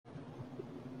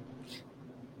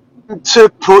to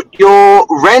put your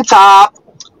rent up,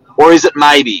 or is it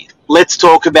maybe? Let's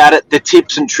talk about it. The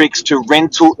tips and tricks to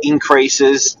rental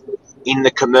increases in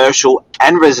the commercial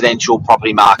and residential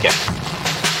property market.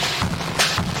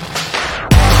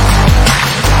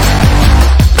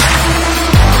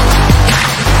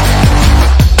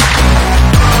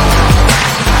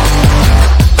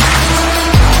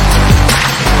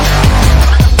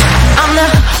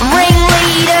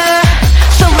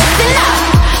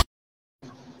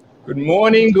 Good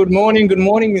morning,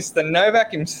 Mr.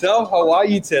 Novak himself. How are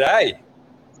you today?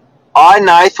 Hi,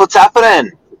 Nath. What's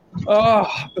happening? Oh,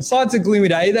 besides the gloomy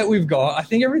day that we've got, I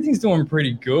think everything's doing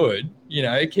pretty good. You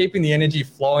know, keeping the energy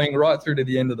flowing right through to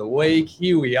the end of the week.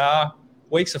 Here we are.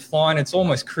 Weeks are flying. It's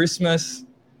almost Christmas.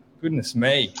 Goodness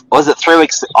me. Was it 3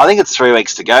 weeks? I think it's 3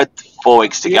 weeks to go. 4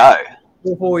 weeks to go.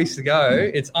 4 weeks to go.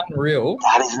 It's unreal.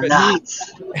 That is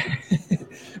nuts.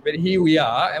 But here we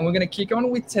are, and we're going to kick on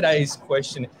with today's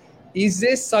question. Is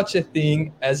there such a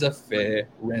thing as a fair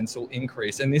rental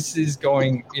increase? And this is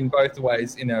going in both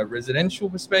ways, in a residential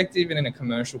perspective and in a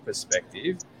commercial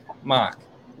perspective. Mark,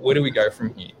 where do we go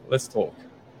from here? Let's talk.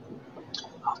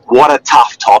 What a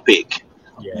tough topic.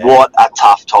 Yeah. What a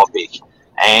tough topic.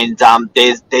 And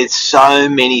there's so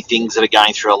many things that are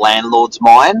going through a landlord's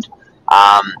mind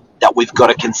that we've got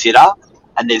to consider.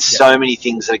 And there's so many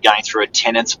things that are going through a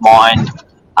tenant's mind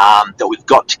that we've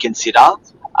got to consider.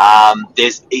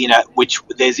 There's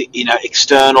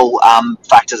external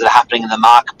factors that are happening in the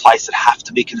marketplace that have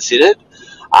to be considered.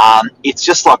 It's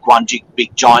just like one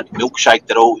big giant milkshake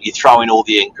that you throw in all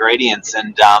the ingredients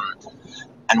and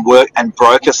work and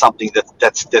broker something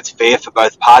that's fair for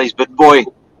both parties. But boy,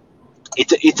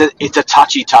 it's a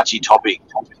touchy topic.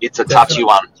 It's a touchy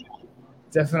one.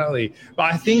 Definitely.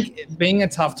 But I think being a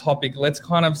tough topic, let's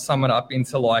kind of sum it up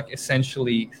into like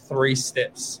essentially 3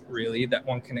 steps really that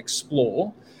one can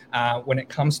explore when it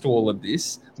comes to all of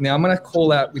this. Now I'm going to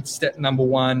call out with step number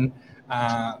 1,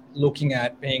 looking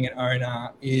at being an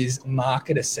owner, is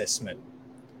market assessment.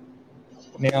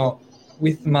 Now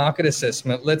with market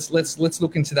assessment, let's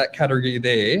look into that category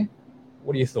there.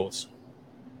 What are your thoughts?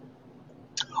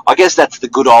 I guess that's the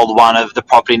good old one of the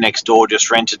property next door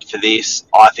just rented for this.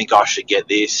 I think I should get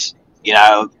this,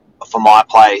 for my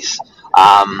place.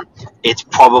 It's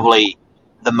probably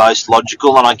the most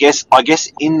logical, and I guess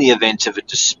in the event of a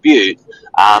dispute,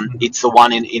 it's the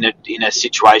one in a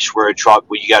situation where you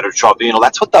go to a tribunal.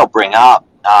 That's what they'll bring up,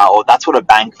 or that's what a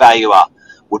bank valuer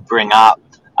would bring up.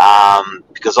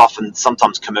 Because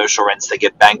sometimes commercial rents, they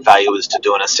get bank valuers to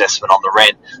do an assessment on the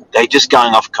rent. They're just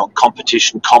going off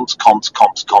competition, comps.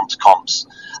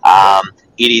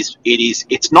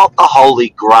 It's not the holy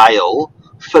grail,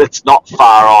 but it's not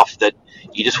far off that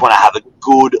you just want to have a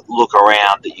good look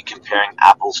around that you're comparing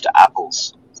apples to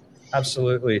apples.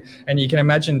 Absolutely. And you can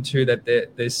imagine too that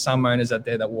there's some owners out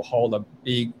there that will hold a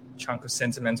big chunk of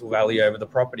sentimental value over the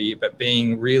property, but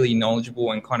being really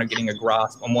knowledgeable and kind of getting a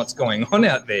grasp on what's going on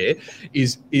out there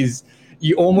is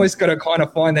you almost got to kind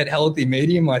of find that healthy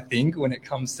medium, I think, when it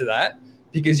comes to that,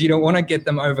 because you don't want to get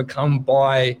them overcome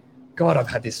by, God, I've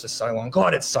had this for so long.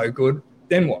 God, it's so good.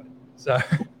 Then what? So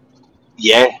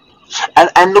yeah.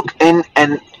 And look, and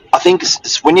I think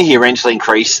when you hear rental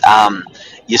increase,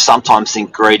 you sometimes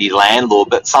think greedy landlord,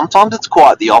 but sometimes it's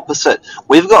quite the opposite.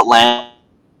 We've got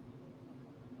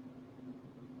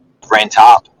rent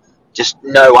up, just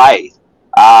no way.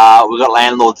 We've got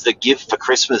landlords that give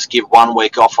 1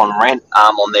 week off on rent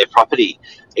on their property.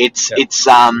 It's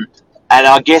and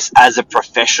I guess as a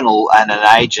professional and an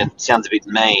agent, sounds a bit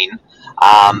mean,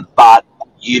 but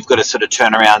you've got to sort of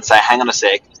turn around and say, hang on a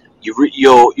sec,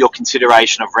 your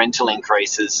consideration of rental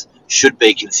increases should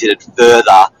be considered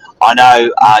further. I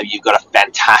know you've got a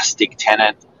fantastic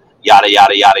tenant, yada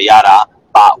yada yada yada.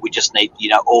 But we just need,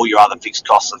 all your other fixed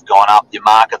costs have gone up. Your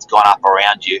market's gone up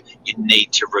around you. You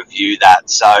need to review that.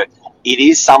 So it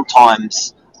is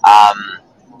sometimes, I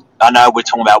know we're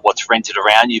talking about what's rented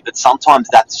around you, but sometimes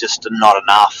that's just not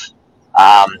enough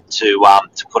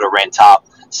to put a rent up.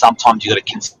 Sometimes you've got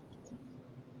to consider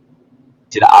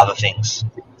other things.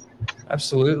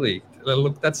 Absolutely.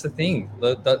 Look, that's the thing.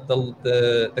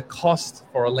 The cost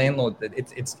for a landlord,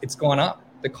 it's gone up.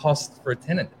 The cost for a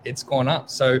tenant, it's gone up.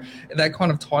 So that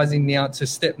kind of ties in now to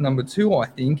step number 2, I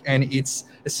think, and it's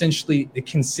essentially the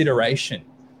consideration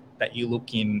that you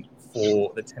look in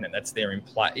for the tenant that's there in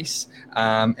place,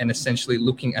 and essentially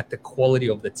looking at the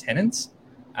quality of the tenants.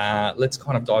 Let's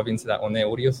kind of dive into that one there.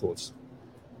 What are your thoughts?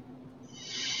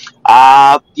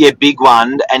 Big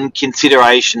one, and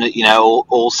consideration,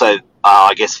 also,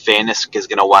 I guess fairness is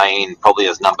going to weigh in probably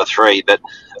as number 3, but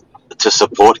to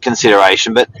support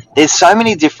consideration. But there's so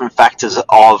many different factors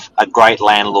of a great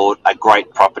landlord, a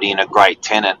great property, and a great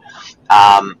tenant.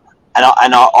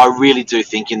 I really do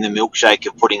think in the milkshake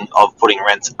of putting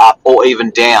rents up or even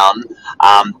down,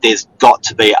 there's got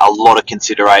to be a lot of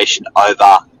consideration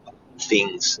over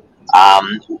things.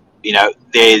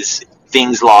 There's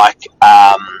things like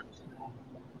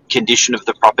condition of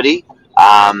the property.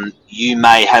 You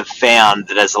may have found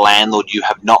that as a landlord you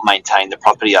have not maintained the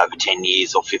property over 10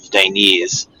 years or 15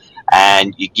 years,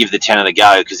 and you give the tenant a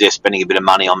go because they're spending a bit of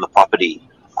money on the property.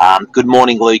 Good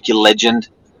morning, Luke, you legend.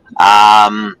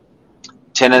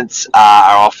 Tenants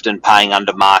are often paying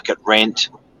under market rent,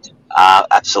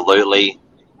 absolutely.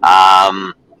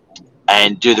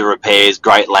 And do the repairs,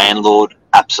 great landlord,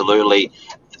 absolutely.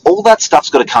 All that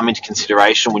stuff's got to come into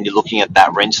consideration when you're looking at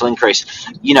that rental increase.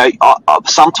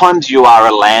 Sometimes you are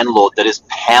a landlord that is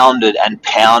pounded and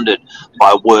pounded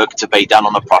by work to be done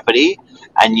on the property,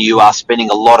 and you are spending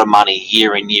a lot of money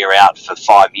year in, year out for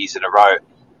 5 years in a row,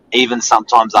 even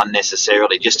sometimes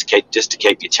unnecessarily, just to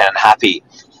keep your tenant happy.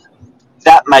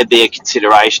 That may be a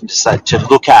consideration to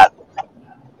look at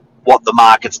what the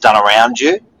market's done around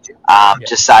you,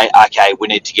 to say, okay, we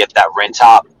need to get that rent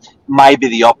up. Maybe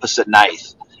the opposite,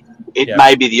 Nath. It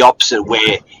may be the opposite,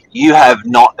 where you have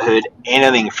not heard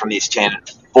anything from this tenant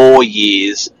for 4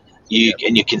 years,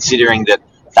 and you're considering that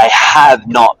they have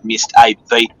not missed a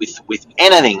beat with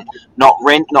anything, not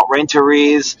rent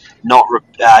arrears,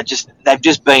 they've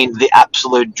just been the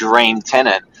absolute dream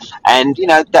tenant. And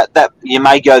that you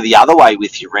may go the other way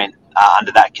with your rent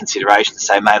under that consideration, to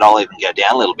say, mate, I'll even go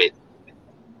down a little bit.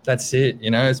 That's it,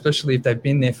 especially if they've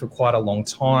been there for quite a long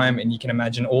time, and you can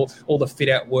imagine all the fit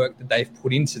out work that they've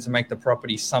put into to make the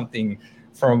property something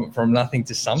from nothing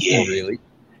to something, really.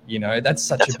 That's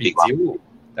such a big deal.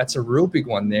 That's a real big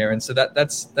one there. And so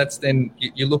that's then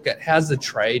you look at, how's the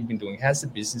trade been doing? How's the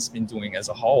business been doing as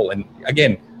a whole? And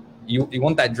again, you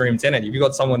want that dream tenant. If you've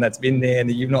got someone that's been there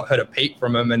and you've not heard a peep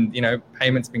from them, and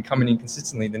payments been coming in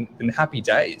consistently, then happy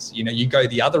days. You go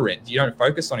the other end. You don't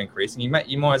focus on increasing. You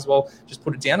might as well just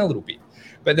put it down a little bit.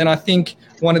 But then I think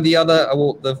one of the other,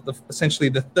 essentially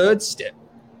the third step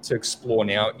to explore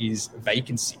now is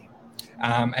vacancy.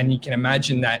 And you can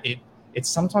imagine that it's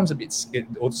sometimes it's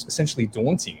essentially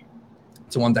daunting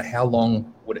to wonder how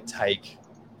long would it take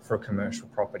for a commercial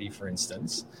property, for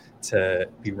instance, to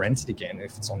be rented again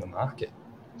if it's on the market.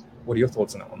 What are your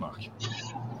thoughts on that one, Mark?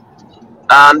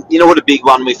 What a big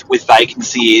one with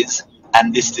vacancy is,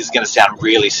 and this is going to sound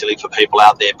really silly for people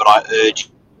out there, but I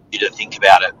urge you to think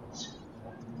about it.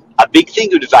 A big thing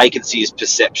with vacancy is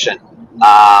perception,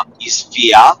 is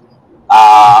fear,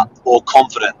 or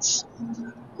confidence.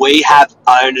 We have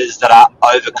owners that are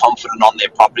overconfident on their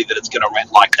property that it's going to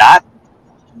rent like that.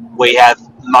 We have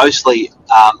mostly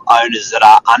owners that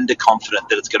are underconfident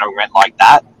that it's going to rent like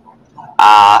that.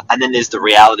 And then there's the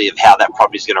reality of how that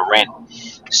property is going to rent.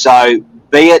 So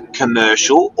be it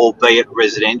commercial or be it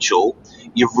residential,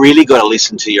 you've really got to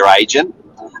listen to your agent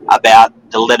about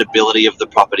the lettability of the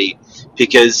property,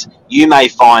 because you may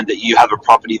find that you have a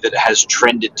property that has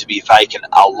trended to be vacant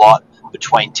a lot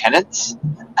between tenants.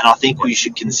 And I think we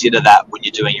should consider that when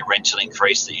you're doing a rental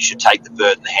increase, that you should take the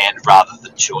bird in the hand rather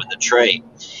than chewing the tree.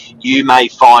 You may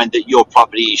find that your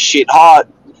property is shit hot,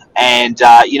 and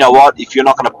you know what, if you're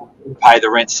not going to pay the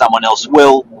rent, someone else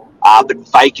will. But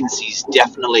vacancies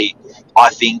definitely, I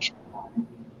think,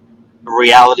 the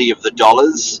reality of the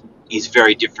dollars is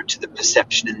very different to the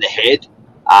perception in the head.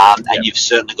 And you've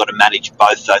certainly got to manage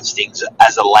both those things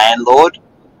as a landlord.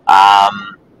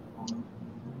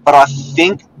 But I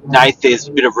think, Nate, there's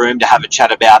a bit of room to have a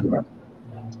chat about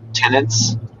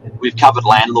tenants. We've covered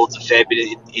landlords a fair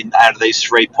bit out of these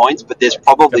 3 points, but there's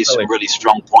probably some really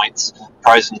strong points,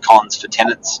 pros and cons for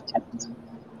tenants.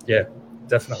 Yeah,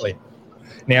 definitely.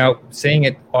 Now, seeing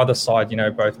it either side,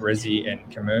 both resi and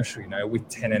commercial, with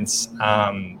tenants,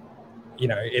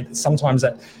 sometimes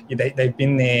that they've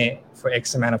been there for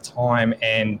X amount of time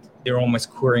and they're almost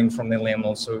querying from their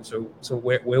landlord. So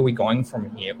where are we going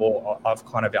from here? Or I've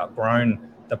kind of outgrown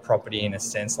the property in a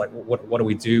sense. Like, what do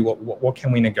we do? What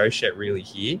can we negotiate really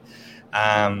here?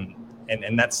 And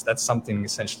that's something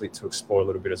essentially to explore a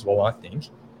little bit as well, I think.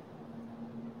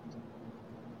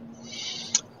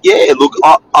 Yeah, look,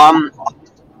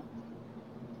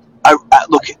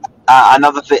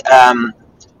 another thing.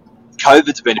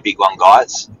 COVID's been a big one,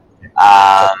 guys,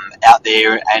 out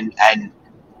there, and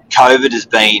COVID has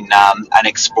been an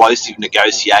explosive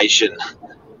negotiation,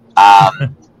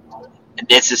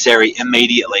 necessary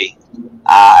immediately,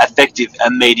 effective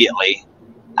immediately,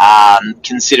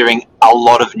 considering a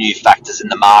lot of new factors in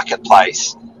the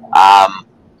marketplace.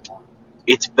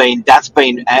 that's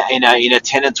been in a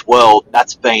tenant's world,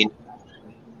 it's been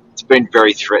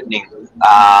very threatening.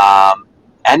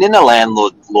 And in a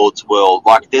landlord's world,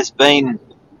 like there's been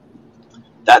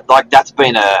that's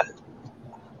been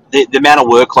the amount of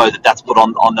workload that's put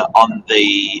on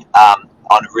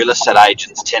real estate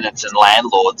agents, tenants, and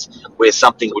landlords, where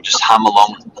something will just hum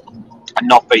along and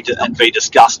not be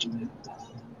discussed,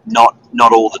 not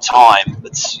all the time.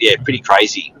 It's pretty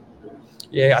crazy.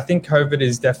 Yeah, I think COVID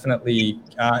is definitely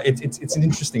it's an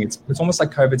interesting. It's almost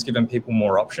like COVID's given people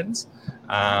more options,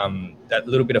 that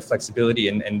little bit of flexibility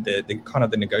and the kind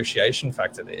of the negotiation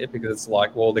factor there, because it's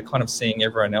like, well, they're kind of seeing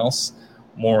everyone else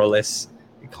more or less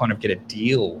kind of get a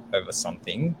deal over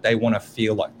something. They want to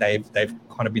feel like they've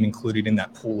kind of been included in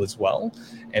that pool as well,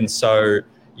 and so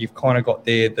you've kind of got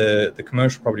there the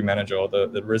commercial property manager or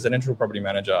the residential property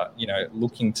manager,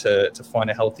 looking to find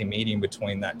a healthy medium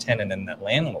between that tenant and that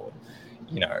landlord.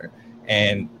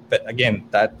 But again,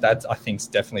 that I think's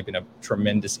definitely been a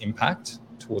tremendous impact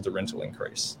towards a rental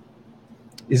increase.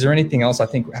 Is there anything else? I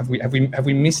think have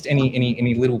we missed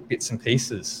any little bits and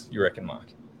pieces, you reckon,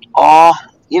 Mark? Oh,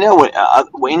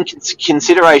 when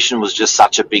consideration was just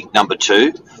such a big number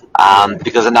two,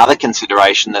 because another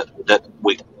consideration that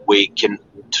we can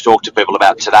talk to people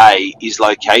about today is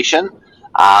location.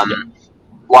 I've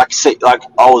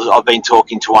been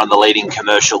talking to one of the leading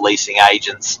commercial leasing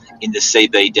agents in the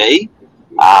CBD,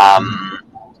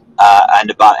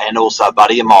 and also a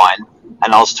buddy of mine,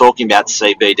 and I was talking about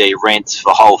CBD rents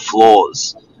for whole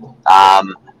floors,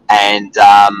 and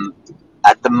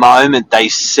at the moment they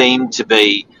seem to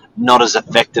be not as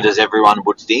affected as everyone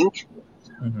would think,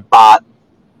 but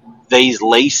these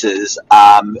leases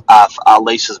are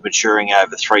leases maturing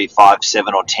over 3, 5,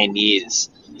 7, or 10 years.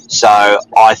 So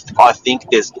I think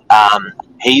there's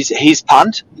his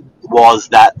punt was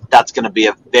that's going to be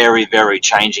a very, very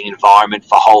changing environment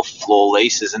for whole floor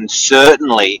leases, and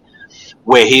certainly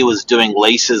where he was doing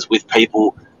leases with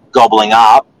people gobbling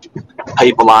up,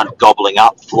 people aren't gobbling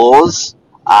up floors.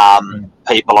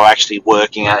 People are actually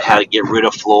working out how to get rid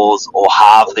of floors or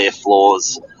halve their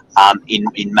floors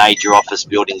in major office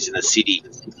buildings in the city,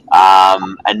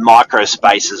 and micro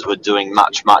spaces were doing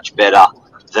much, much better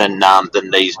than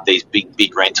these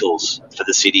big rentals for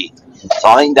the city. So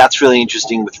I think that's really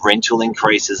interesting with rental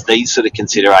increases, these sort of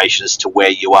considerations to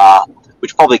where you are,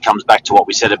 which probably comes back to what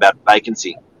we said about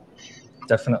vacancy.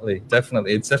 Definitely.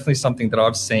 It's definitely something that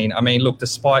I've seen. I mean, look,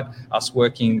 despite us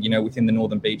working, within the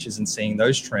Northern Beaches and seeing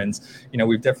those trends,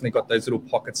 we've definitely got those little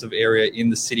pockets of area in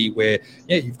the city where,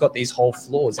 you've got these whole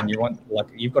floors and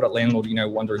you've got a landlord,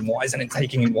 wondering why isn't it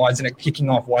taking, why isn't it kicking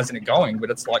off, why isn't it going?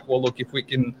 But it's like, well, look, if we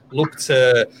can look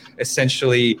to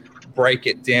essentially break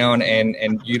it down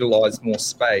and utilize more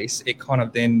space, it kind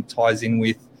of then ties in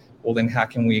with, well, then how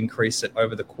can we increase it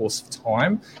over the course of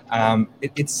time?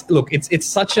 It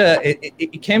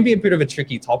can be a bit of a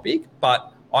tricky topic,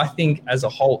 but I think as a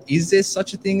whole, is there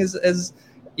such a thing as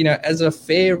a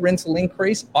fair rental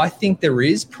increase? I think there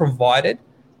is, provided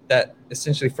that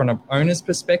essentially from an owner's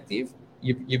perspective,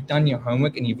 you've done your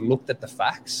homework and you've looked at the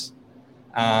facts.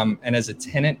 And as a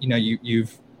tenant,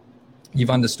 you've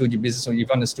understood your business or you've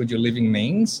understood your living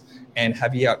means, and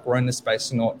have you outgrown the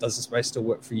space or not? Does the space still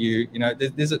work for you?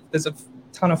 There's a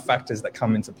ton of factors that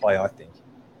come into play, I think.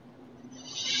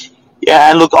 Yeah,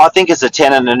 and look, I think as a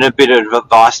tenant, and a bit of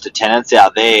advice to tenants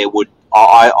out there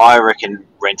I reckon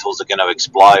rentals are going to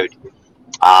explode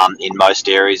in most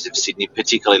areas of Sydney,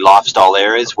 particularly lifestyle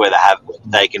areas where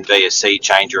they can be a sea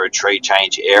change or a tree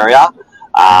change area.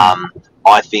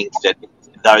 I think that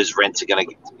those rents are going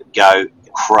to go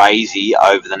crazy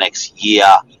over the next year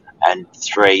and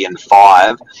 3 and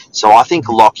 5. So I think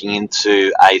locking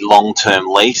into a long-term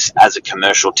lease as a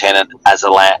commercial tenant, as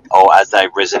a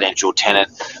residential tenant,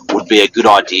 would be a good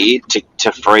idea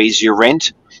to freeze your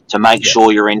rent, to make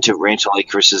sure your rental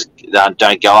increases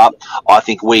don't go up. I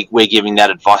think we're giving that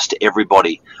advice to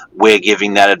everybody. We're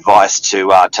giving that advice to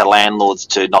landlords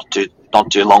to not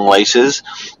do long leases.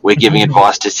 We're giving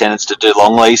advice to tenants to do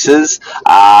long leases.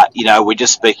 We're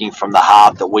just speaking from the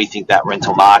heart that we think that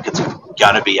rental market's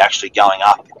going to be actually going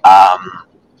up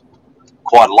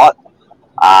quite a lot.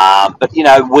 But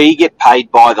we get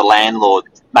paid by the landlord,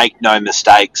 make no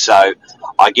mistake. So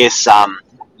I guess,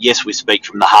 yes, we speak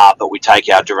from the heart, but we take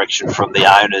our direction from the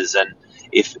owners. And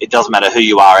if it doesn't matter who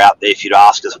you are out there, if you'd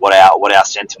ask us what our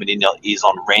sentiment is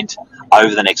on rent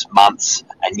over the next months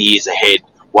and years ahead,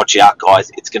 watch out,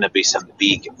 guys. It's going to be some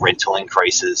big rental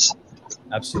increases.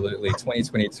 Absolutely.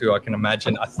 2022, I can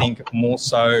imagine. I think more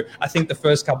so, the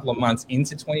first couple of months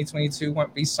into 2022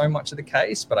 won't be so much of the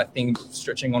case, but I think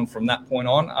stretching on from that point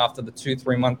on, after the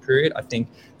 2-3 month period, I think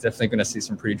definitely going to see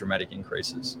some pretty dramatic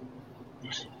increases.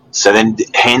 So then,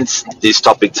 hence this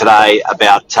topic today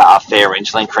about a fair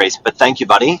rental increase. But thank you,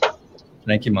 buddy.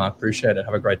 Thank you, Mark. Appreciate it.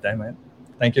 Have a great day, mate.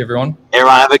 Thank you, everyone.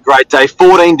 Everyone, have a great day.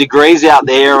 14 degrees out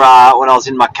there when I was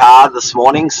in my car this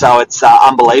morning, so it's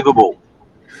unbelievable.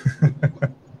 We're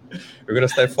going to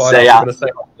stay fired up. We're going to stay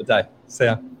up for the day. See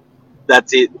ya.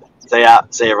 That's it. See ya.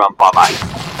 See everyone. Bye, mate.